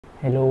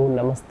Hello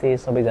नमस्ते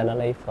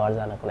सबैजनालाई घर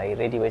जानको लागि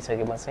रेडी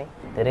भइसके म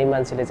चाहिँ धेरै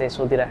मान्छेले चाहिँ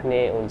सोधिराख्ने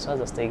हुन्छ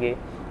जस्तै कि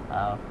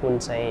कुन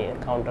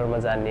चाहिँ काउन्टरमा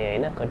जाने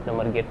हैन कति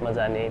नम्बर गेटमा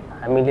जाने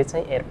हामीले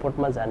चाहिँ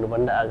एयरपोर्टमा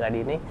जानुभन्दा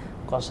अगाडि नै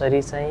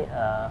कसरी चाहिँ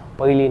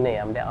पहिले नै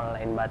हामीले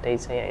अनलाइनबाटै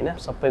चाहिँ हैन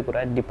सबै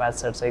कुरा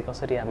डिपार्चर चाहिँ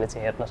कसरी हामीले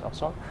चाहिँ हेर्न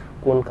सक्छौं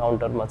कुन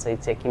काउन्टरमा चाहिँ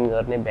चेक इन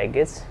गर्ने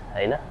ब्यागेज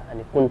हैन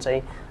अनि कुन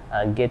चाहिँ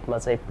गेटमा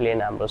चाहिँ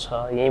प्लेन हाम्रो छ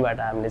यहीबाट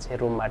हामीले चाहिँ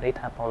रुमबाटै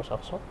थाहा पाउन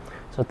सक्छौं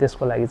सो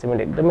त्यसको लागि चाहिँ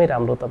मैले एकदमै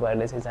राम्रो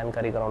तपाईहरुले चाहिँ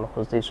जानकारी गराउन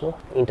खोज्दै छु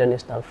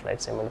इन्टरनेशनल फ्लाइट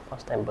चाहिँ मैले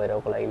फर्स्ट टाइम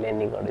भइरहेको लागि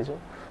ल्यान्डिङ गर्दै छु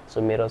सो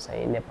मेरो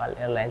चाहिँ नेपाल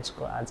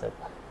एयरलाइन्सको आज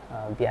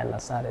बिहान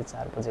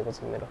 4:30 बजेको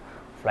चाहिँ मेरो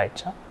फ्लाइट छ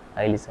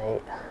अहिले चाहिँ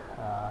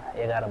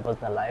 11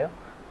 बज्न लाग्यो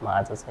म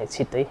आज चाहिँ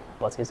छिट्टै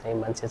पछि चाहिँ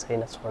मान्छे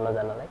छैन छोड्न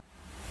जानलाई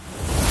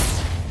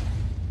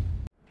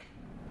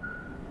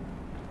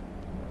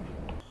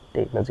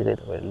त्यही नजिकै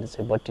तपाईहरुले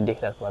चाहिँ बत्ती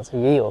देखिराख्नु भएको छ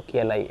यही हो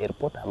केएलआई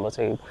एयरपोर्ट हाम्रो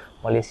चाहिँ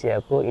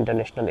मलेसियाको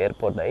इन्टरनेशनल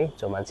एयरपोर्ट है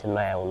जो मान्छे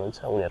नयाँ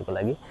हुनुहुन्छ उनीहरुको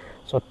लागि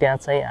सो त्यहाँ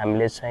चाहिँ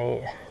हामीले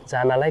चाहिँ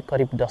जानलाई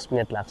करिब 10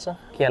 मिनेट लाग्छ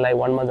केएलआई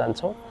 1 मा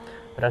जान्छौं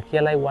र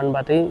केएलआई 1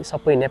 बाटै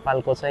सबै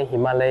नेपालको चाहिँ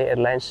Himalaya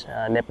airlines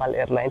Nepal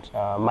airlines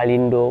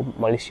मालिन्डो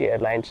Malaysia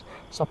airlines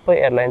सबै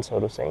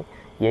एयरलाइन्सहरु चाहिँ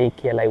यही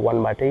केएलआई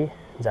 1 बाटै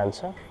जान्छ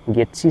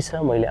गेट सी छ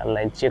मैले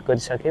अनलाइन चेक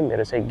गरिसके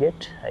मेरो चाहिँ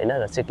गेट हैन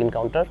र चेक इन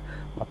काउन्टर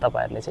म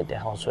तपाईहरुले चाहिँ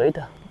देखाउँछु है त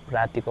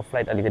रातिको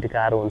फ्लाइट अलिकति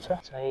गाह्रो हुन्छ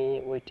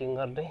चाहिँ वेटिङ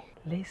गर्दै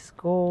लेट्स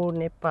गो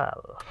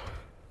नेपाल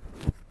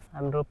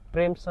हाम्रो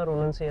प्रेम सर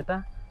हुनुहुन्छ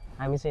यता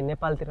हामी चाहिँ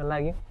नेपालतिर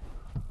लाग्यौ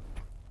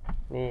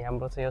नि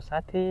हाम्रो चाहिँ यो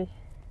साथी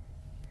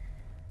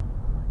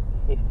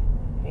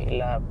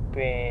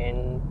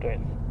 11:12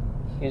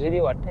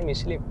 usually what time you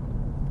sleep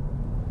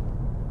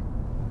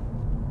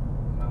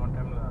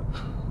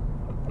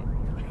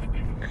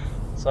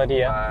sorry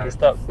yeah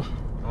disturb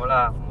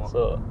hola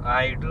so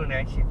I do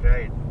night shift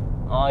right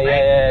oh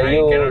yeah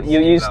you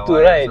used to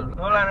right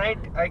hola night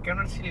I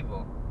cannot sleep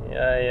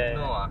yeah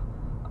no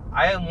I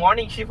have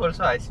morning shift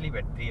also I sleep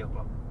at 3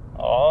 o'clock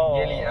oh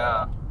really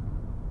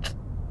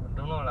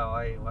don't know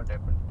why what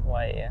happened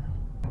why yeah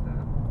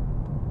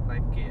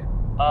 5k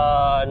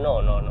no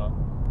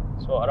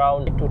so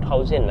around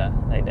 2000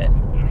 like that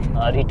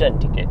return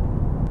ticket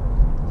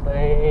so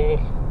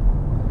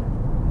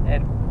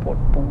airport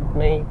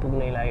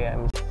पुग्नै लाग्यो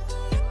हामी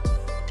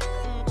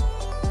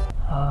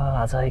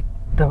आज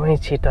एकदमै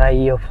छिटो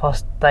आइयो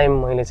first time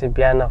मैले चाहिँ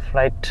बिहान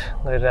फ्लाइट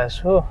गरिरहेको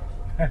छु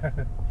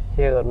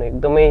के गर्नु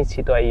एकदमै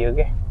छिटो आइयो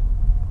के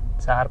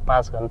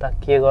 4-5 घण्टा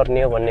के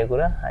गर्ने हो भन्ने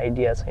कुरा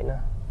आइडिया छैन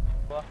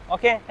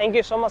okay thank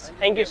you so much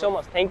thank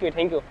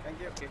you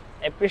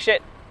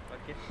appreciate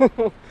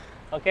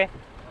okay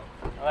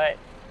alright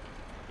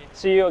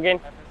see you again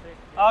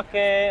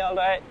okay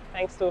alright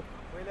thanks to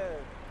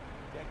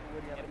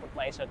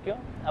एयरपोर्टमा आइसक्यो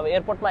अब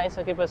एयरपोर्टमा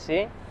आइसकेपछि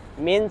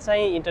मेन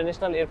चाहिँ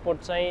इन्टरनेशनल एयरपोर्ट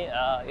चाहिँ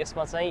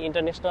यसमा चाहिँ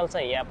इन्टरनेशनल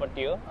चाहिँ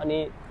यहाँपट्टि हो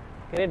अनि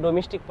के रे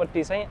डोमेस्टिक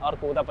पट्टि चाहिँ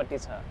अर्को उतापट्टि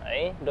छ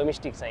है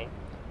डोमेस्टिक चाहिँ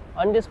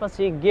अनि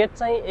त्यसपछि गेट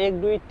चाहिँ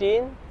 1 2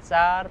 3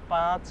 4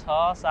 5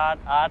 6 7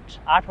 8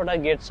 8वटा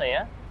गेट छ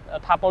यहाँ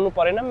थाहा पाउनु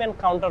परेन मेन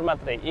काउन्टर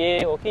मात्रै ए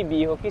हो कि बी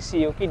हो कि सी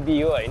हो कि डी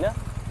हो हैन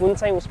कुन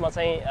चाहिँ उसमा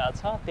चाहिँ छ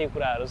त्यही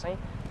कुराहरु चाहिँ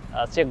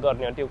चेक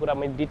गर्ने हो त्यो कुरा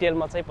मैले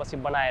डिटेलमा चाहिँ पछि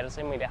बनाएर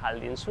चाहिँ मैले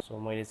हाल्दिन्छु सो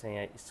मैले चाहिँ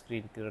यहाँ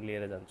स्क्रिनतिर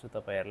लिएर जान्छु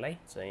तपाईहरुलाई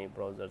चाहिँ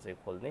ब्राउजर चाहिँ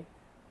खोल्ने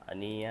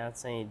अनि यहाँ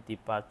चाहिँ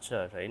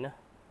डिपार्चर हैन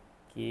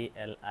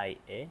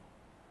KLIA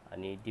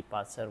अनि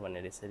डिपार्चर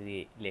भनेर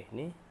यसरी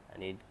लेख्ने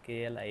अनि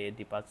KLIA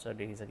डिपार्चर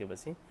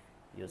लेखिसकेपछि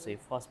यो चाहिँ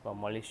फर्स्टमा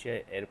मलेसिया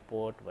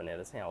एयरपोर्ट भनेर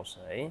चाहिँ आउँछ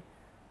है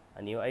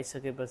अनि यो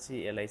आइसकेपछि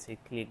यसलाई चाहिँ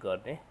क्लिक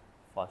गर्ने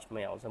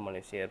फर्स्टमै आउँछ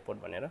मलेसिया एयरपोर्ट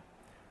भनेर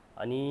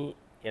अनि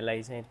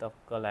यसलाई चाहिँ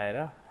टक्क लाएर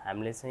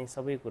हामीले चाहिँ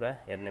सबै कुरा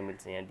हेर्न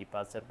मिल्छ यहाँ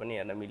डिपार्चर पनि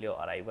हेर्न मिल्यो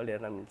अराइभल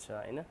हेर्न मिल्छ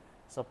हैन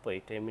सबै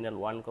टर्मिनल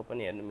 1 को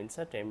पनि हेर्न मिल्छ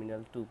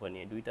टर्मिनल 2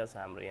 पनि दुईटा छ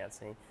हाम्रो यहाँ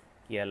चाहिँ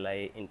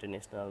केएलआई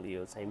इन्टरनेशनल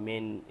यो चाहिँ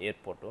मेन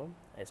एयरपोर्ट हो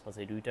यसमा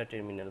चाहिँ दुईटा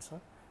टर्मिनल छ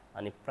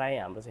अनि प्राय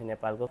हाम्रो चाहिँ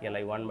नेपालको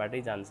केएलआई 1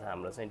 बाटै जान्छ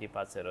हाम्रो चाहिँ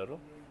डिपार्चरहरु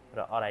र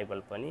अराइभल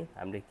पनि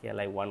हामीले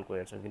केएलआई 1 को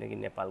हेर्छौं किनकि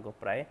नेपालको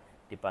प्राय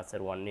डिपार्चर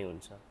 1 नै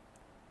हुन्छ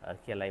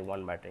केएलआई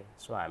 1 बाटै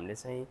सो हामीले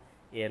चाहिँ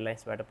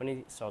एयरलाइन्सबाट पनि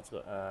सर्च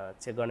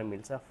चेक गर्न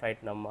मिल्छ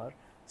फ्लाइट नम्बर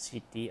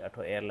सिटी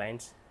अथवा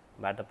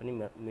एयरलाइन्सबाट पनि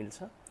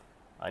मिल्छ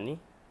अनि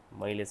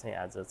मैले चाहिँ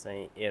आज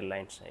चाहिँ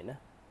एयरलाइन्स हैन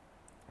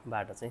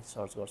बाट चाहिँ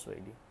सर्च गर्छु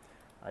अहिले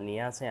अनि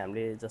यहाँ चाहिँ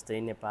हामीले जस्तै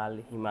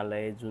नेपाल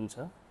हिमालय जुन छ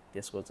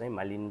त्यसको चाहिँ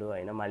मालिन्डो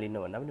हैन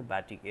मालिन्डो भन्दा पनि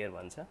बाटिक एयर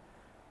भन्छ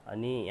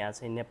अनि यहाँ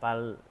चाहिँ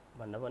नेपाल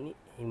भन्दा पनि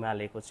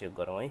हिमालयको चेक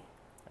गरौँ है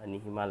अनि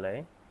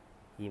हिमालय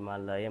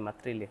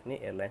मात्रै लेख्ने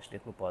एयरलाइन्स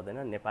लेख्नु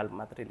पर्दैन नेपाल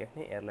मात्रै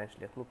लेख्ने एयरलाइन्स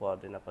लेख्नु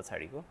पर्दैन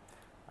पछाडीको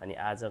अनि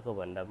आजको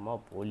भन्दा म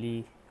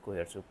भोलिको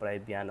हेर्छु प्राय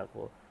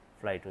बिहानको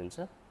फ्लाइट हुन्छ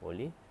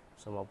भोलि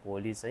सो म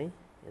भोलि चाहिँ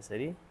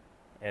यसरी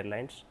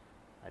एयरलाइन्स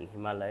अनि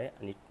हिमालय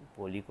अनि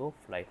भोलिको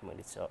फ्लाइट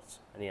मैले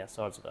अनि यहाँ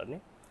सर्च गर्ने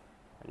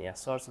अनि यहाँ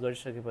सर्च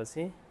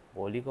गरिसकेपछि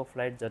भोलिको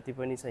फ्लाइट जति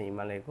पनि छ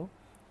हिमालयको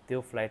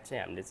त्यो फ्लाइट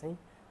चाहिँ हामीले चाहिँ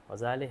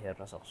मजाले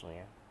हेर्न सक्छौं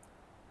यहाँ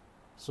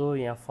सो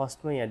यहाँ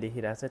फर्स्टमा यहाँ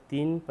देखिरहेको छ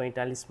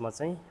 3:45 मा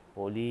चाहिँ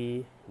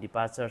भोलि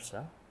डिपार्चर छ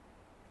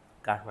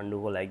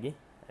काठमाडौँको लागि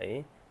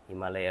है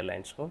हिमालय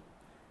एयरलाइन्सको।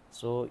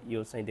 सो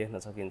यो चाहिँ देख्न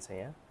सकिन्छ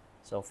यहाँ।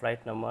 सो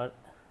फ्लाइट नम्बर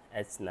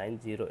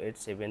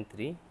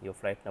H90873 यो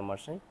फ्लाइट नम्बर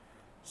चाहिँ।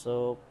 सो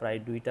प्राय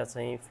दुईटा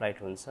चाहिँ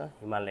फ्लाइट हुन्छ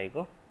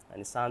हिमालयको,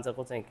 अनि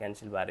साँझको चाहिँ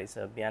क्यान्सल भएर छ,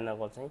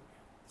 बिहानको चाहिँ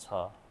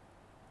छ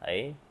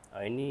है।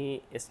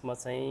 अनि यसमा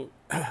चाहिँ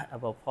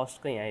अब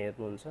फर्स्टको यहाँ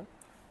हेर्नुहुन्छ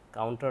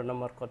काउन्टर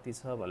नम्बर कति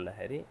छ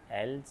भन्दाखेरि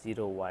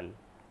L01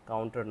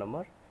 काउन्टर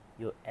नम्बर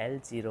यो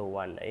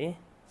L01 है।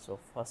 सो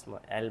फर्स्टमा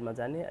L मा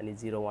जाने अनि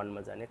 01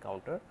 मा जाने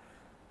काउन्टर,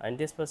 अनि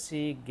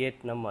त्यसपछि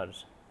गेट नम्बर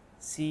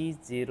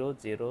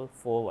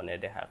C004 भनेर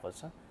देखाएको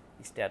छ।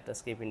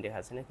 स्ट्याटस केही पनि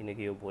देखाएको छैन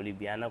किनकि यो भोलि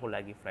बिहानको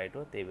लागि फ्लाइट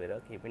हो, त्यही भएर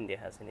केही पनि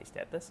देखाएको छैन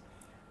स्ट्याटस।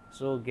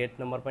 सो गेट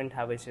नम्बर पनि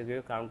थाहा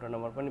भइसक्यो, काउन्टर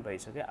नम्बर पनि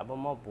भइसक्यो। अब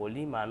म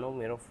भोलि मानौ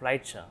मेरो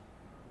फ्लाइट छ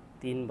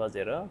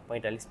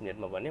 3:45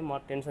 मा भने म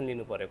टेन्सन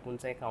लिनु पर्यो कुन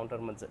चाहिँ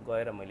काउन्टरमा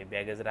गएर मैले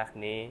ब्यागेज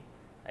राख्ने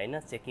हैन,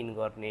 चेक इन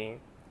गर्ने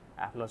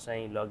आफ्नो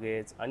चाहिँ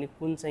लगेज, अनि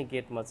कुन चाहिँ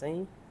गेटमा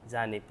चाहिँ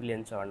जाने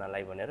प्लेन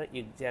चढ्नलाई भनेर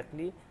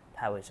एक्ज्याक्टली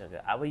थाहा भइसक्यो।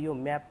 अब यो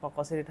म्यापमा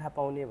कसरी थाहा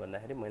पाउने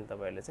भन्दाखेरि मैले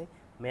तपाईहरुले चाहिँ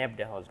म्याप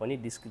देखाउँछु पनि,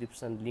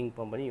 डिस्क्रिप्सन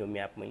लिंकमा पनि यो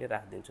म्याप मैले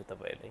राखिदिन्छु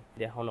तपाईहरुलाई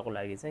देखाउनको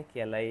लागि। चाहिँ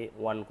KLIA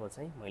 1 को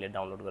चाहिँ मैले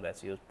डाउनलोड गरेको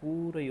छु, यो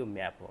पुरो यो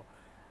म्याप हो।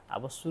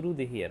 अब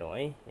सुरुदेखि हेरौँ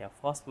है। यहाँ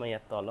फर्स्टमा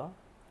यहाँ तल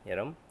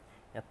हेरौँ,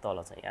 यहाँ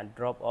तल चाहिँ यहाँ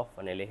ड्रप अफ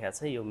भनेर लेखेको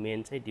छ। यो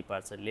मेन चाहिँ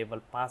डिपार्चर लेभल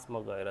 5 मा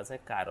गएर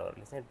चाहिँ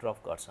कारहरुले चाहिँ ड्रप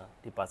गर्छ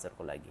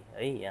डिपार्चरको लागि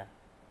है। यहाँ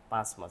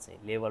 5 मा चाहिँ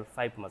लेभल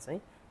 5 मा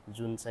चाहिँ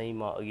जुन चाहिँ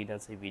म अघि नै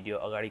चाहिँ भिडियो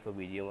अगाडिको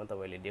भिडियोमा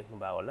तपाईले देख्नु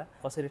भयो होला।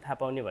 कसरी थाहा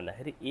पाउने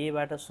भन्दाखेरि A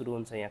बाट सुरु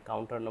हुन्छ, यहाँ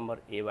काउन्टर नम्बर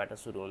A बाट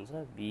सुरु हुन्छ,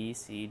 B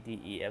C D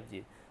E F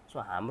G। So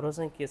हाम्रो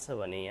चाहिँ के छ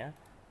भने यहाँ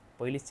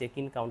पहिले चेक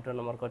इन काउन्टर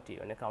नम्बर कति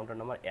हो भने काउन्टर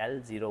नम्बर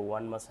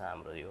L01 मा छ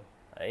हाम्रो यो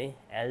है।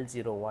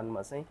 L01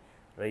 मा चाहिँ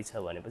रहेछ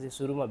भनेपछि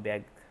सुरुमा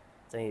ब्याग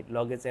चाहिँ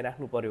लगेज चाहिँ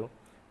राख्नु पर्यो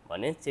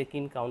भने चेक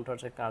इन काउन्टर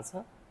चाहिँ कहाँ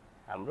छ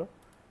हाम्रो।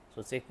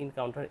 So check in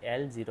counter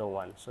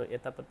L01। So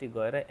यतापट्टि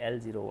गएर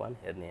L01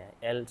 हेर्ने, यहाँ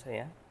L छ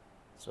यहाँ।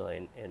 सो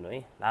हेर्नु है,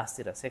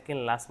 लास्टतिर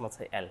सेकेन्ड लास्टमा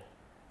छ L।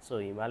 सो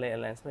हिमालय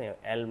एयरलाइन्समा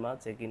L मा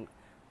चेक इन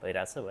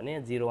भइरहेछ भने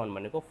 01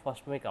 भनेको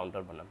फर्स्टमै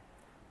काउन्टर भनौँ,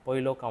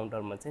 पहिलो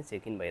काउन्टरमा चाहिँ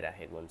चेक इन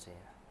भइराखेको हुन्छ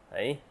यहाँ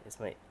है।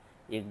 यसमा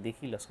 1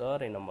 देखि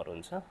लस्करै नम्बर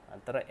हुन्छ,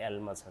 तर L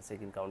मा छ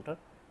चेक इन काउन्टर।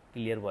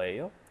 क्लियर भयो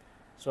यो।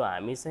 सो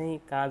हामी चाहिँ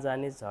कहाँ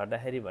जाने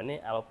झर्दाखेरि भने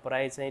अब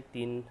प्राय चाहिँ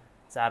 3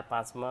 4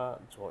 5 मा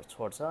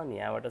छोड्छ, अनि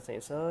यहाँबाट चाहिँ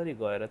यसरी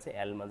गएर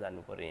चाहिँ L मा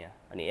जानु पर्यो यहाँ।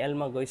 अनि L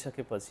मा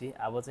गइसकेपछि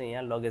अब चाहिँ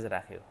यहाँ लगेज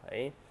राख्यो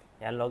है।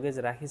 यहाँ लगेज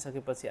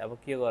राखिसकेपछि अब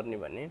के गर्ने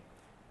भने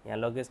यहाँ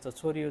लगेज त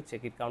छोड्यो,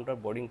 check in counter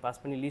boarding pass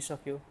पनि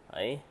लिइसक्यो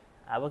है।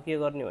 अब के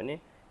गर्ने भने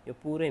यो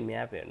पुरै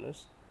म्याप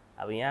हेर्नुस्।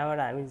 अब यहाँबाट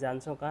हामी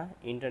जान्छौँ कहाँ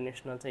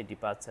इन्टरनेसनल चाहिँ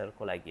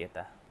डिपार्चरको लागि।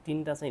 यता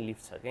 3टा चाहिँ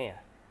लिफ्ट छ क्या,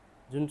 यहाँ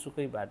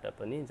जुनसुकैबाट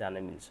पनि जान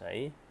मिल्छ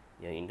है।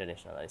 यो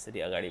इन्टरनेसनल यसरी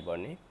अगाडि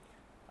बढ्ने,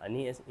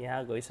 अनि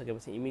यहाँ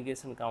गइसकेपछि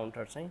इमिग्रेसन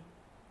काउन्टर चाहिँ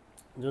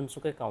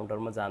जुनसुकै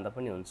काउन्टरमा जाँदा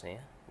पनि हुन्छ।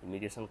 यहाँ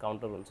इमिग्रेसन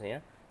काउन्टर हुन्छ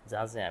यहाँ,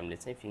 जहाँ चाहिँ हामीले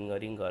चाहिँ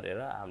फिङ्गरिङ गरेर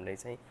हामीले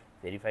चाहिँ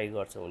भेरिफाई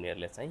गर्छ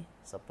उनीहरूले चाहिँ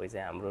सबै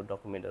चाहिँ हाम्रो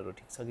डकुमेन्टहरु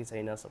ठीक छ कि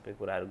छैन, सबै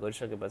कुराहरु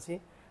गरिसकेपछि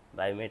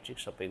बायोमेट्रिक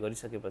सबै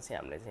गरिसकेपछि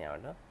हामीले चाहिँ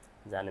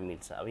यहाँबाट जान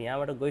मिल्छ। अब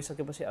यहाँबाट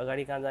गइसकेपछि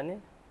अगाडि कहाँ जाने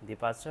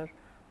डिपार्चर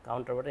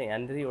काउन्टरबाट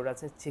यहाँनिर एउटा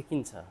चाहिँ चेक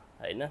इन छ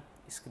हैन,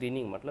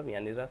 स्क्रिनिङ मतलब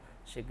यहाँनिर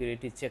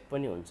सेक्युरिटी चेक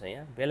पनि हुन्छ।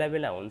 यहाँ बेला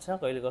बेला हुन्छ,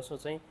 कहिले कसो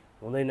चाहिँ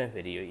हुँदैन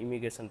फेरि यो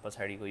इमिग्रेसन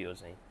पछाडीको यो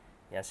चाहिँ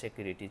यहाँ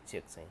सेक्युरिटी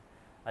चेक चाहिँ।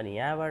 अनि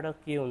यहाँबाट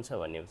के हुन्छ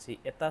भनेपछि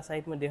यता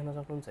साइडमा देख्न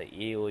सक्नुहुन्छ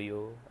ए हो यो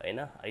हैन।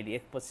 अहिले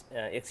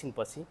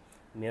एकछिनपछि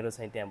मेरो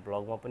चाहिँ त्यहाँ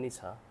ब्लगमा पनि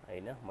छ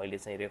हैन, मैले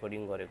चाहिँ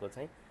रेकर्डिङ गरेको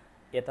चाहिँ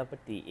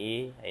यतापट्टि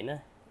ए हैन,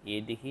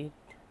 ए देखि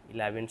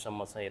 11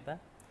 सम्म छ यता।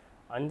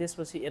 अनि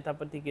त्यसपछि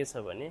यतापट्टि के छ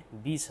भने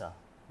बी छ,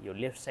 यो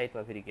लेफ्ट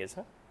साइडमा फेरि के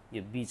छ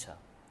यो बी छ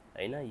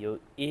हैन। यो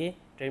ए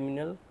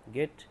टर्मिनल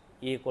गेट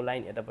ए को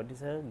लाइन यतापट्टि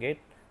छ गेट,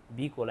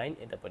 बी को लाइन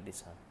यतापट्टि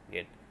छ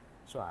गेट।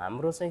 सो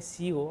हाम्रो चाहिँ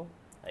सी हो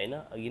हैन,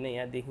 अघि नै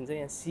यहाँ देखिन्छ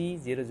यहाँ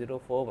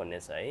C004 भन्ने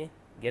छ है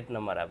गेट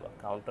नम्बर। अब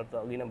काउन्टर त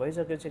अघि नै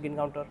भइसक्यो चेक इन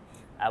काउन्टर,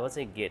 अब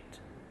चाहिँ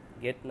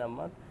गेट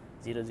नम्बर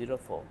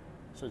 004।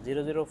 सो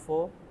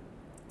 004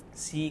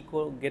 सी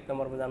को गेट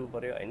नम्बरमा जानु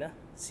पर्यो हैन।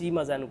 सी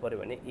मा जानु पर्यो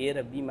भने ए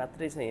र बी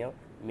मात्रै छ यहाँ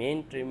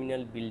मेन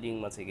टर्मिनल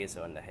बिल्डिङमा चाहिँ के छ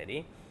भन्दाखेरि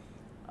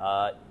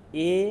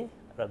ए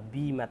र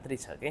बी मात्रै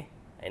छ के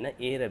हैन।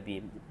 ए र बी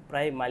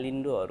प्राय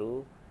मालिन्डोहरु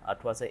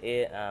अथवा चाहिँ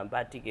ए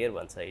बाटिक एयर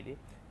भन्छ अहिले,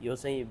 यो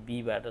चाहिँ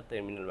बी बाट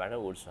टर्मिनलबाट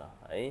उड्छ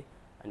है।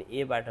 अनि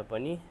ए बाट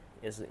पनि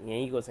यस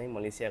यहीँको चाहिँ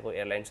मलेसियाको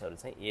एयरलाइन्सहरु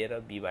चाहिँ ए र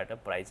बी बाट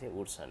प्राय चाहिँ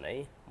उड्छन्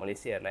है,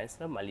 मलेसिया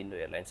एयरलाइन्स र मालिन्डो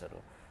एयरलाइन्सहरु।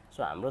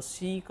 सो हाम्रो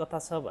सी कता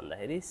छ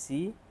भन्दाखेरि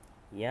सी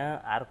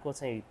यहाँ अर्को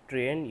चाहिँ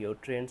ट्रेन, यो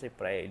ट्रेन चाहिँ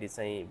प्राय अहिले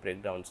चाहिँ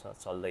ब्रेकडाउन छ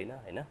चल्दैन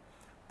हैन,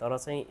 तर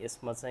चाहिँ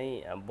यसमा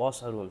चाहिँ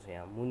बसहरु हुन्छ।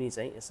 यहाँ मुनि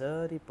चाहिँ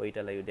यसरी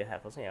पहिटालाई यो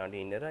देखाएको छ, यहाँबाट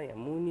हिँडेर यहाँ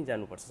मुनि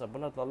जानुपर्छ,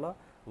 सबभन्दा तल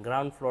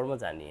ग्राउन्ड फ्लोरमा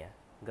जाने। यहाँ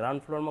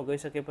ग्राउन्ड फ्लोरमा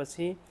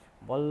गइसकेपछि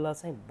बल्ल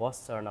चाहिँ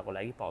बस चढ्नको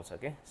लागि पाउँछ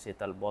के,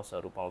 शीतल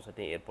बसहरु पाउँछ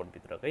त्यही एयरपोर्ट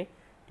भित्रकै।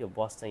 त्यो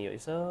बस चाहिँ यो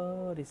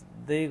यसरी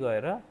सिधै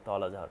गएर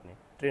तल झर्ने।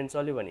 ट्रेन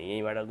चल्यो भने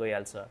यहीँबाट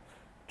गइहाल्छ,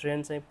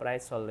 ट्रेन चाहिँ प्राय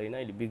चल्दैन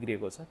अहिले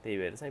बिग्रेको छ, त्यही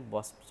भएर चाहिँ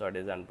बस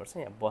चढेर जानुपर्छ।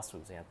 यहाँ बस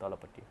हुन्छ यहाँ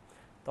तलपट्टि।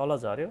 तल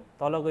झर्यो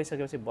तल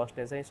गइसकेपछि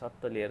बसले चाहिँ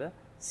सट्ट लिएर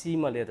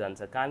सीमा लिएर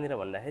जान्छ कहाँनिर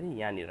भन्दाखेरि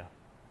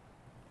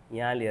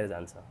यहाँ लिएर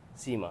जान्छ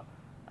सीमा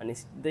अनि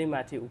सिधै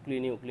माथि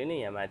उक्लिने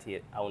यहाँ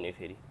माथि आउने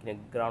फेरि किन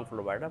ग्राउन्ड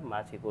फ्लोरबाट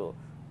माथिको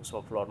उसमा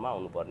फ्लोरमा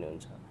आउनुपर्ने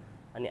हुन्छ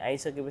अनि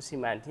आइसकेपछि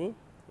माथि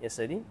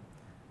यसरी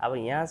अब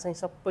यहाँ चाहिँ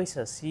सबै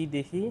छ सी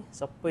देखि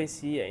सबै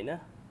सी हैन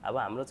अब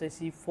हाम्रो चाहिँ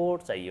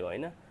C4 चाहियो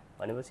हैन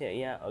भनेपछि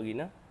यहाँ अघि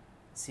न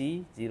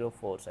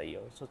C04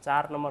 चाहियो सो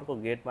 4 नम्बरको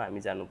गेटमा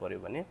हामी जानु पर्यो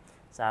भने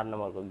 4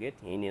 नम्बरको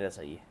गेट यहीँनिर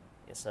चाहियो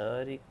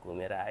यसरी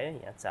घुमेर आयो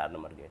यहाँ 4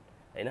 नम्बर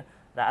गेट हैन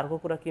र अर्को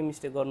कुरा के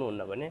मिस्टेक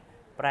गर्नुहुन्न भने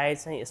प्राय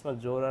चाहिँ यसमा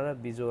जोरा र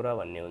बिजोरा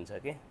भन्ने हुन्छ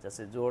के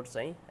जस्तै जोड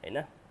चाहिँ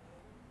हैन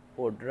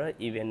ओड र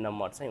इभेन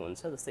नम्बर चाहिँ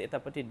हुन्छ जस्तै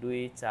यतापट्टि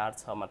 2 4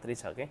 6 मात्रै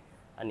छ के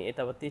अनि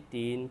यतापट्टि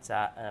 3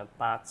 4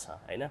 5 छ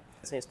हैन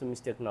चाहिँ यस्तो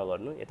मिस्टेक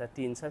नगर्नु यता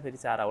 3 छ फेरि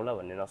 4 आउला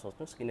भन्ने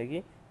नसोच्नुस्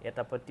किनकि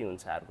यतापट्टि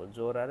हुन्छ अर्को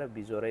जोरा र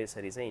बिजोरा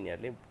यसरी चाहिँ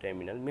यिनीहरुले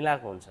टर्मिनल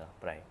मिलाएको हुन्छ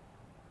प्राय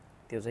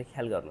त्यो चाहिँ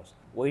ख्याल गर्नुस्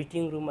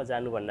वेटिङ रुममा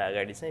जानु भन्दा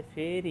अगाडि चाहिँ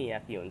फेरि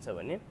यहाँ के हुन्छ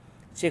भने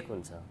चेक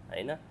हुन्छ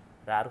हैन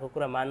र अर्को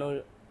कुरा मानौ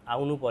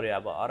आउनु पर्यो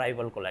अब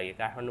अराइभलको लागि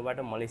काठमाडौँबाट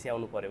मलेसिया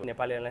आउनु पर्यो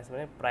नेपाली एयरलाइन्स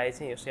भने प्राय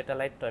चाहिँ यो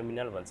सेटेलाइट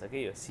टर्मिनल भन्छ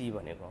के यो सी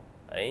भनेको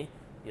है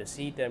यो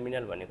सी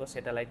टर्मिनल भनेको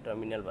सेटेलाइट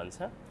टर्मिनल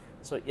भन्छ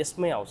सो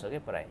यसमै आउँछ के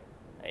प्राय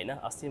हैन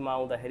अस्ति म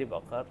आउँदाखेरि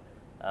भर्खर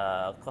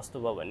कस्तो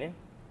भयो भने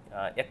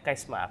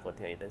 21 मा आएको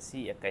थियो यता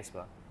C21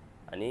 मा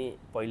अनि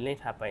पहिले नै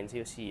थाहा पाइन्छ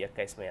यो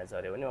C21 मा यहाँ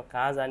झर्यो भने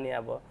कहाँ जाने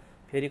अब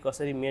फेरि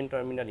कसरी मेन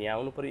टर्मिनल यहाँ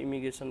आउनु पर्यो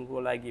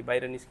इमिग्रेसनको लागि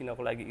बाहिर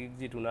निस्किनको लागि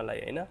एक्जिट हुनलाई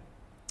हैन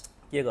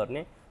के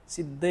गर्ने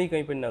सिधै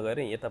कहीं पनि नगएर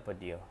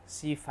यतापट्टि हो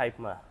C5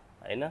 मा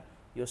हैन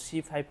यो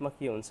C5 मा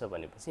के हुन्छ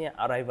भनेपछि यहाँ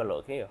अराइभल हो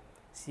के यो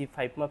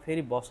C5 मा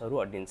फेरि बसहरु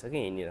अड्डिन्छ के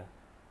यहीँनिर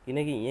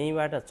किनकि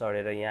यहीँबाट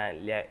चढेर यहाँ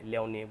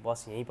ल्याउने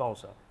बस यहीँ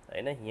पाउँछ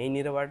हैन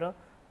यहीँनिरबाट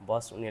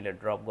बस उनीहरुले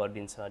ड्रप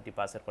गरिदिन्छ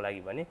डिपार्चरको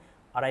लागि भने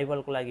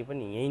अराइभलको लागि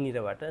पनि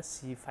यहीँनिरबाट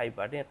C5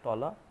 बाट यहाँ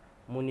तल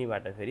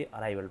मुनिबाट फेरि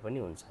अराइभल पनि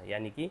हुन्छ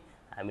यानी कि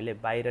हामीले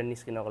बाहिर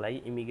निस्किनको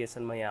लागि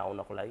इमिग्रेसनमा यहाँ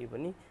आउनको लागि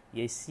पनि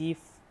यही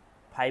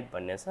C5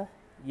 भन्ने छ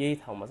यही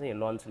ठाउँमा चाहिँ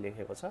लन्च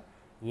लेखेको छ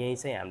यही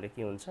चाहिँ हामीले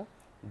के हुन्छ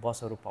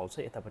बसहरु पाउँछ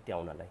यतापट्टि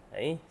आउनलाई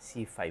है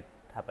C5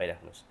 थाहा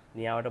पाइराख्नुस्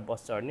यहाँबाट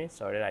बस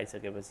चढेर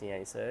आइसकेपछि यहाँ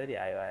यसरी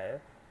आयो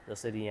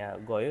जसरी यहाँ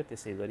गयो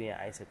त्यसै गरी यहाँ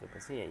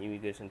आइसकेपछि यहाँ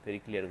इमिग्रेसन फेरि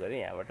क्लियर गरे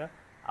यहाँबाट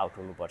आउट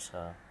हुनुपर्छ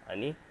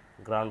अनि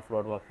ग्राउन्ड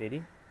फ्लोरमा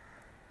फेरि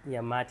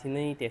यहाँ माथि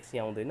नै ट्याक्सी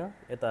आउँदैन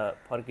यता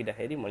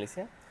फर्किदाखेरि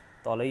मलेसिया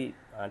तलै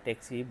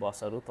ट्याक्सी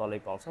बसहरु तलै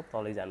पाउँछ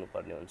तलै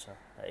जानुपर्ने हुन्छ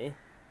है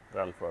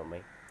ग्राउन्ड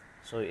फ्लोरमै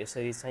सो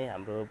यसरी चाहिँ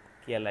हाम्रो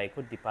KLIA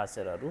को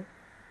डिपार्चरहरु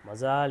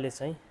मजाले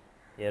चाहिँ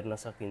हेर्न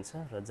सकिन्छ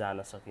र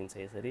जान सकिन्छ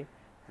यसरी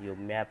यो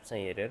म्याप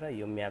चाहिँ हेरेर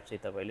यो म्याप चाहिँ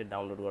तपाईले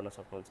डाउनलोड गर्न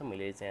सक्नुहुन्छ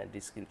मैले चाहिँ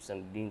डिस्क्रिप्सन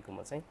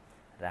लिंकमा चाहिँ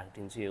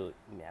राखिदिन्छु यो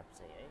म्याप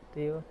चाहिँ है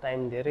त्यही हो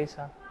टाइम धेरै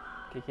छ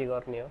के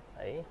गर्ने हो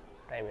है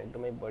टाइम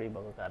एकदमै बढी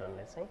भएको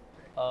कारणले चाहिँ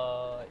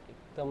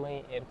एकदमै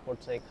एयरपोर्ट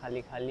चाहिँ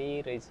खाली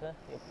रहेछ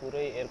यो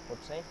पुरै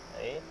एयरपोर्ट चाहिँ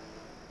है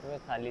एकदमै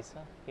खाली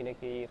छ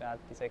किनकि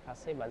राति चाहिँ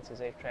खासै मान्छे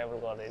चाहिँ ट्राभल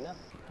गर्दैन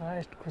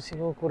फर्स्ट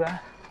खुसीको कुरा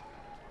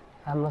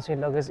हाम्रो चाहिँ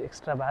लगेज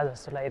एक्स्ट्रा भए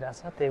जस्तो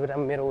लागिरहेछ त्यही भएर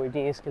मेरो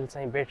वेटिङ स्किल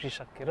चाहिँ ब्याट्री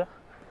सकेर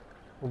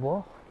उभो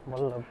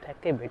बल्ल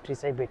ठ्याक्कै ब्याट्री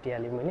चाहिँ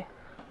भेटिहालेँ मैले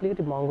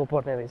अलिकति महँगो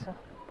पर्ने रहेछ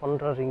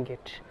 15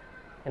 रिङ्गेट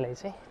यसलाई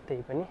चाहिँ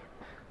त्यही पनि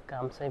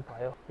काम चाहिँ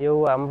भयो यो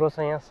हाम्रो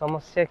चाहिँ यहाँ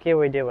समस्या के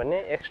भइदियो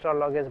भने एक्स्ट्रा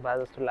लगेज भए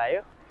जस्तो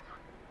लाग्यो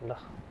ल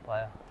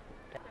भयो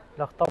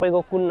ल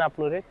तपाईको कुन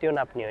नाप्नु रे त्यो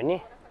नाप्ने हो नि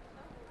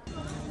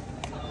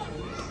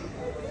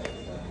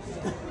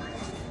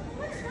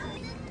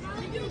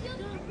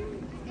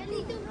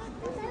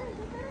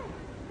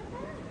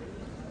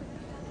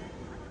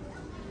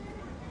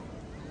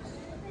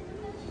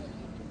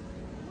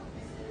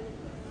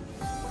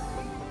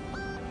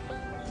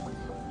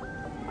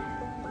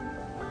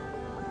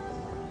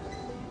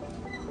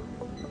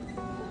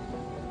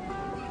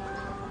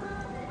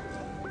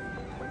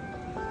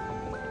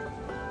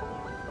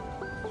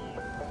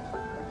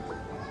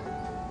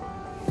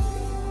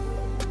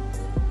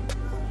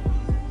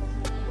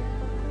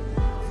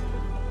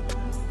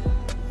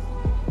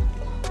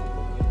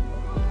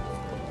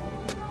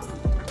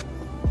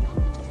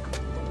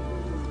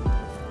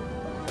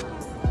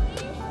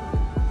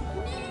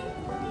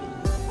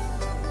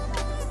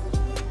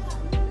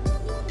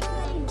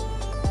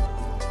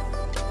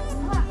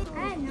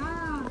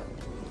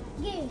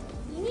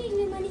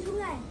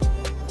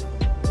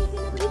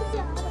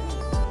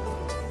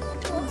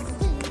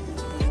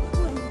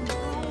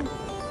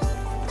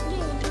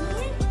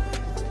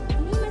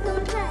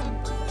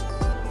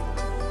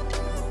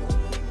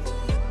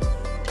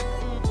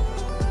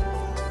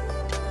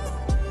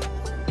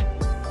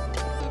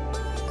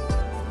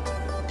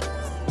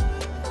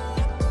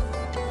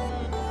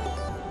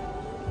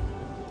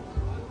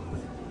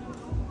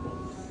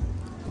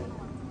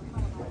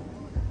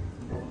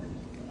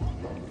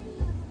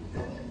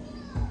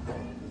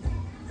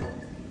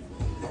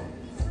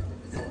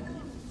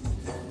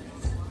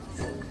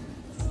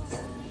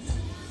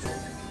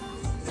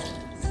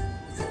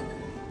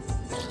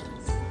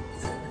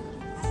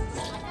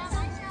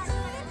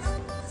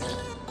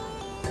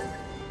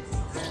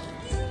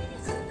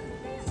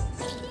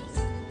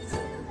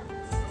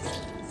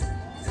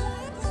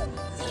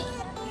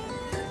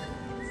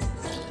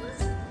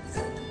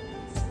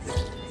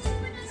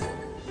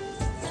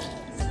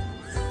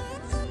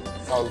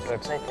काउन्टर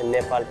चाहिँ त्यो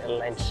नेपाल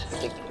एयरलाइन्स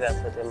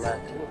देखिरहेको छ त्यो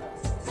माथि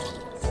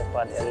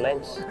नेपाल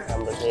एयरलाइन्स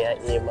हाम्रो चाहिँ यहाँ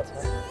एमा छ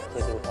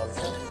चेकिङ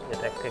काउन्टर यो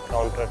ट्याक्कै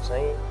काउन्टर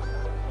चाहिँ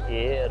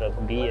ए र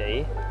बी है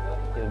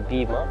यो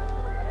बीमा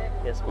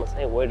यसमा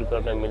चाहिँ वेट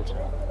गर्न मिल्छ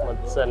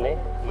मजाले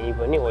यहीँ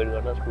पनि वेट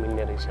गर्न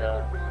मिल्ने रहेछ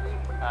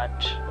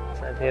 8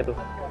 साथीहरू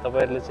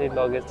तपाईँहरूले चाहिँ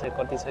लगेज चाहिँ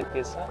कति छ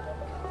के छ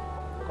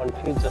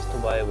कन्फ्युज जस्तो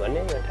भयो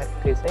भने यो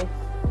ठ्याक्कै चाहिँ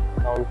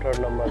काउन्टर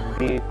नम्बर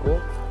 2 को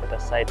एउटा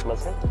साइडमा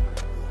चाहिँ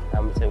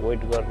हाम्रो चाहिँ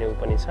वेट गर्ने उ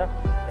पनि छ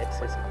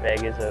एक्सेस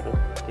ब्यागेजहरू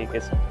ठिकै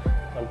छ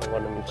कन्फर्म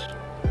गर्न मिल्छ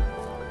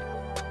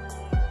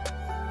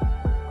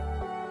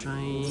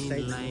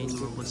ट्रेन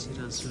लाइनमा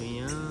बसिरहेको छु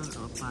यहाँ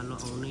अब पालो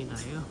आउनै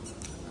लाग्यो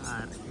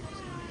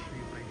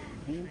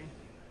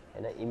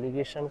होइन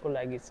इमिग्रेसनको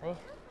लागि चाहिँ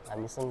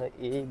हामीसँग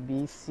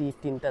एबिसी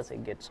 3टा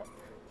चाहिँ गेट छ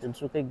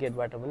जुनसुकै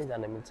गेटबाट पनि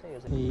जान मिल्छ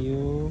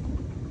यो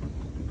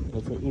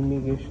चाहिँ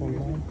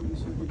इमिग्रेसनमा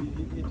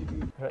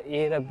र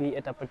ए र बी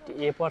यतापट्टि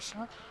ए पर्छ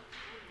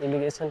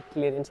इमिग्रेसन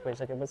क्लियरेन्स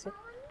भइसकेपछि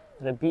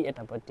र बी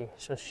यतापट्टि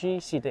सो सी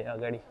सिधै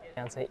अगाडि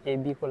यहाँ चाहिँ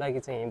एबीको लागि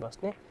चाहिँ यहीँ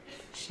बस्ने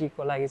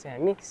सीको लागि चाहिँ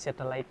हामी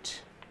सेटेलाइट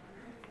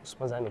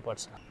उसमा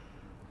जानुपर्छ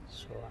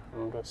सो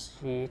हाम्रो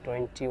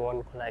C21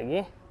 को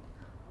लागि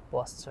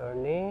बस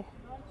चढ्ने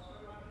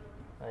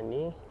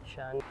अनि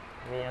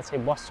यहाँ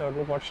चाहिँ बस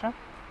चढ्नुपर्छ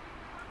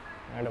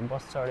यहाँबाट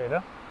बस चढेर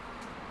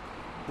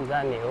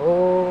जाने हो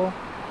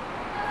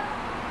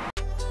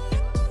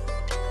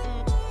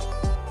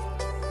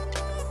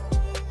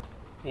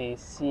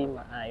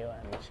सीमा आयो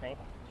हामी चाहिँ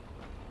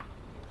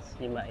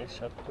सीमा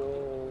आइसक्यो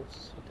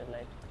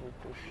सेटेलाइट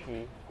टु सी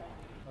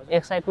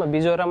एक साइडमा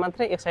बिजोरा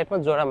मात्रै एक साइडमा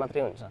जोडा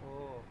मात्रै हुन्छ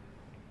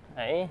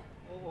है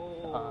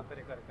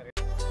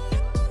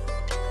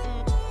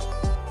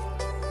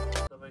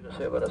तपाईँको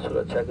सेवा र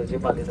सुरक्षाको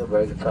जिम्मा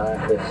लिनुभएको छ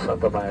आइएफएस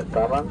सन्तमाया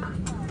तामाङ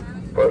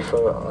वर्ष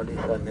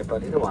अनिसा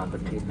नेपाली र उहाँको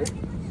टिमले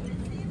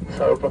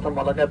सर्वप्रथम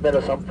लगायत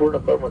मेरा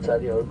सम्पूर्ण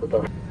कर्मचारीहरूको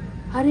तर्फ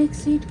हरेक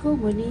सिटको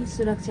मुनि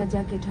सुरक्षा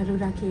ज्याकेटहरू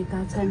राखिएका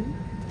छन्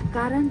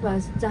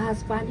कारणवश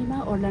जहाज पानीमा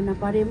ओर्लन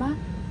परेमा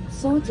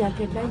सो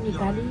ज्याकेटलाई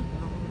निकाली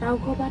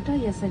टाउकोबाट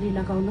यसरी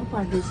लगाउनु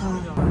पर्नेछ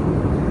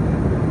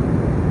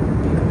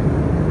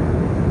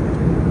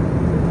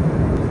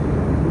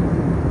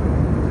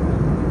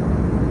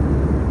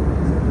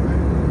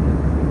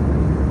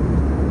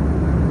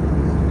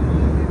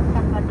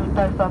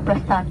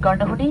प्रस्थान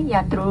गर्नुहुने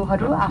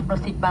यात्रुहरू आफ्नो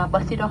सिटमा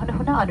बसिरहनु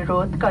हुन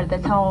अनुरोध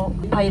गर्दछौँ।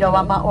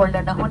 भैरवामा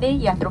ओर्लन नहुने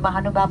यात्रु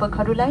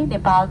महानुभावकहरूलाई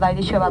नेपाल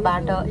वायु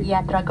सेवाबाट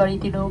यात्रा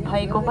गरिदिनु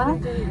भएकोमा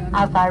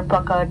आभार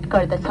प्रकट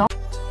गर्दछौँ।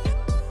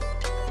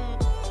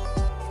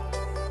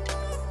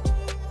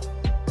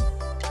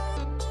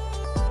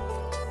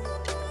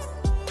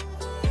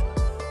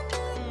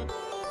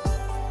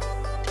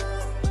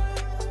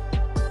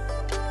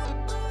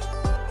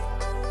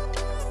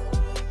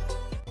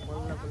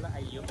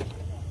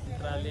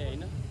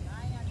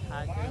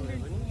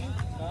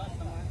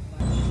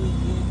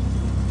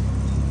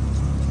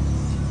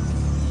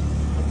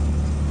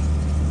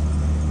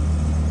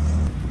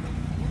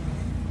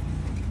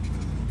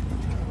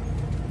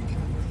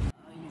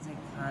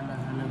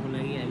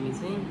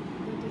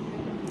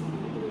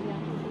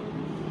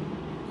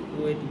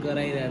 वेट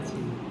गराइरहेको छु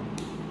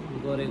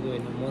गरेको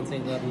होइन म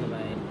चाहिँ गर्न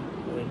लागेँ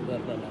वेट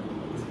गर्न लाग्यो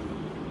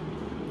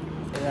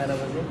 11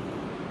 बजे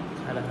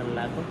खाना खान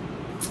लाग्यो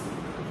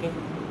ओके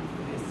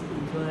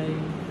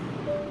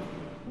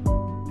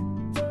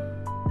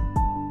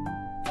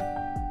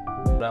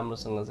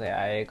राम्रोसँग चाहिँ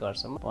आए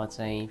घरसम्म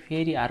चाहिँ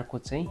फेरि अर्को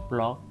चाहिँ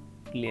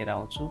ब्लग लिएर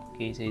आउँछु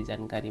केही चाहिँ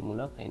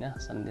जानकारीमूलक होइन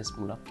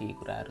सन्देशमूलक केही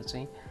कुराहरू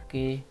चाहिँ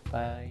ओके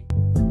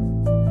बाई।